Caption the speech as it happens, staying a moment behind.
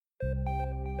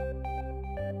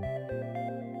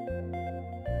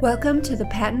Welcome to the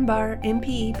Patent Bar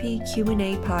MPEP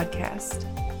Q&A podcast.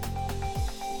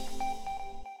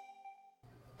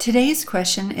 Today's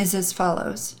question is as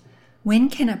follows. When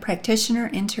can a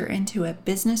practitioner enter into a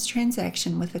business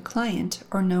transaction with a client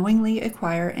or knowingly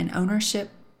acquire an ownership,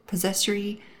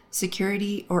 possessory,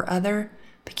 security, or other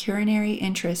pecuniary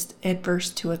interest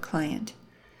adverse to a client?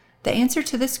 The answer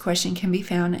to this question can be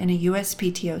found in a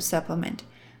USPTO supplement.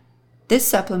 This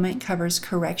supplement covers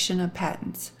correction of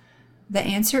patents. The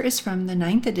answer is from the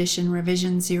 9th edition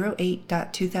revision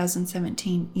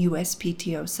 08.2017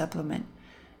 USPTO supplement.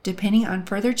 Depending on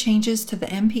further changes to the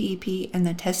MPEP and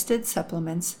the tested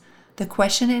supplements, the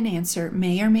question and answer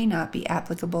may or may not be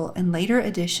applicable in later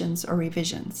editions or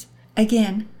revisions.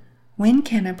 Again, when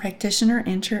can a practitioner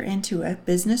enter into a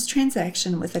business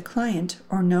transaction with a client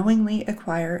or knowingly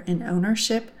acquire an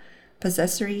ownership,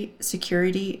 possessory,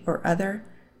 security, or other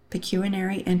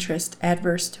pecuniary interest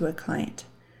adverse to a client?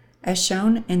 As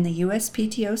shown in the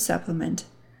USPTO supplement,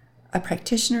 a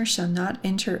practitioner shall not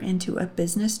enter into a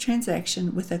business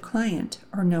transaction with a client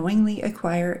or knowingly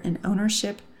acquire an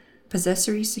ownership,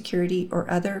 possessory, security, or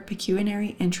other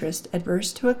pecuniary interest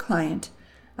adverse to a client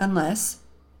unless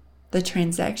the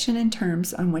transaction and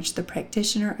terms on which the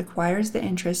practitioner acquires the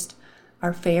interest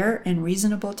are fair and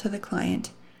reasonable to the client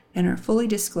and are fully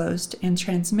disclosed and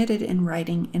transmitted in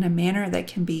writing in a manner that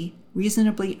can be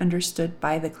reasonably understood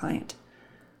by the client.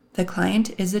 The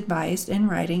client is advised in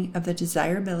writing of the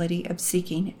desirability of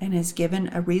seeking and is given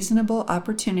a reasonable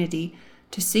opportunity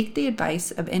to seek the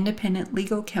advice of independent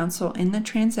legal counsel in the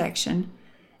transaction,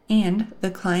 and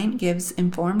the client gives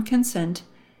informed consent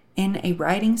in a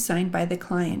writing signed by the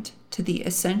client to the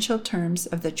essential terms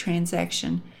of the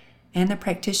transaction and the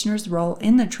practitioner's role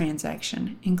in the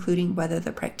transaction, including whether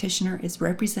the practitioner is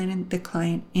representing the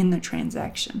client in the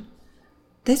transaction.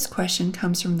 This question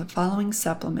comes from the following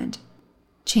supplement.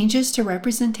 Changes to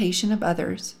representation of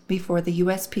others before the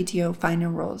USPTO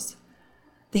final rules.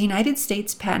 The United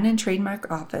States Patent and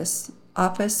Trademark Office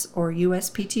or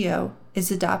USPTO,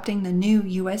 is adopting the new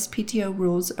USPTO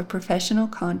Rules of Professional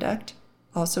Conduct,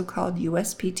 also called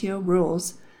USPTO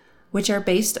Rules, which are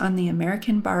based on the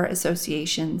American Bar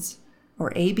Association's,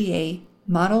 or ABA,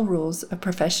 Model Rules of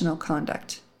Professional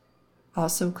Conduct,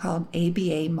 also called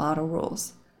ABA Model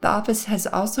Rules. The office has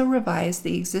also revised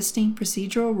the existing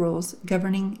procedural rules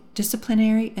governing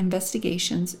disciplinary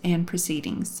investigations and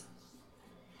proceedings.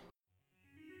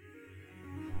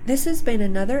 This has been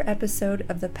another episode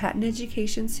of the Patent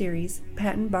Education Series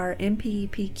Patent Bar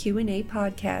MPEP Q&A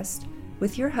podcast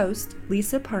with your host,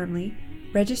 Lisa Parmley,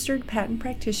 Registered Patent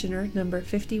Practitioner number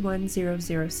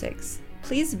 51006.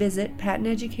 Please visit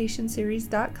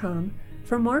patenteducationseries.com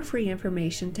for more free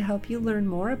information to help you learn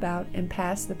more about and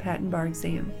pass the Patent Bar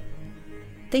exam.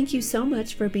 Thank you so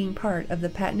much for being part of the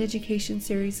Patent Education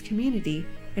Series community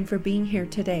and for being here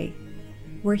today.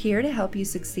 We're here to help you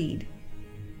succeed.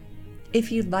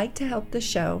 If you'd like to help the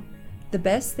show, the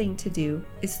best thing to do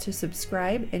is to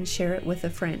subscribe and share it with a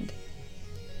friend.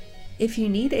 If you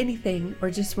need anything or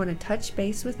just want to touch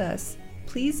base with us,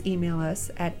 please email us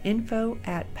at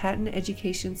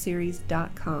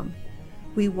info@patenteducationseries.com.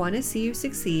 We want to see you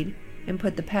succeed and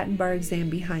put the Patent Bar exam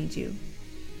behind you.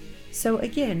 So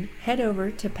again, head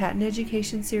over to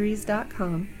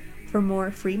patenteducationseries.com for more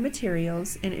free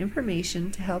materials and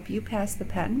information to help you pass the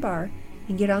Patent Bar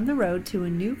and get on the road to a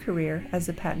new career as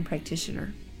a patent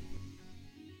practitioner.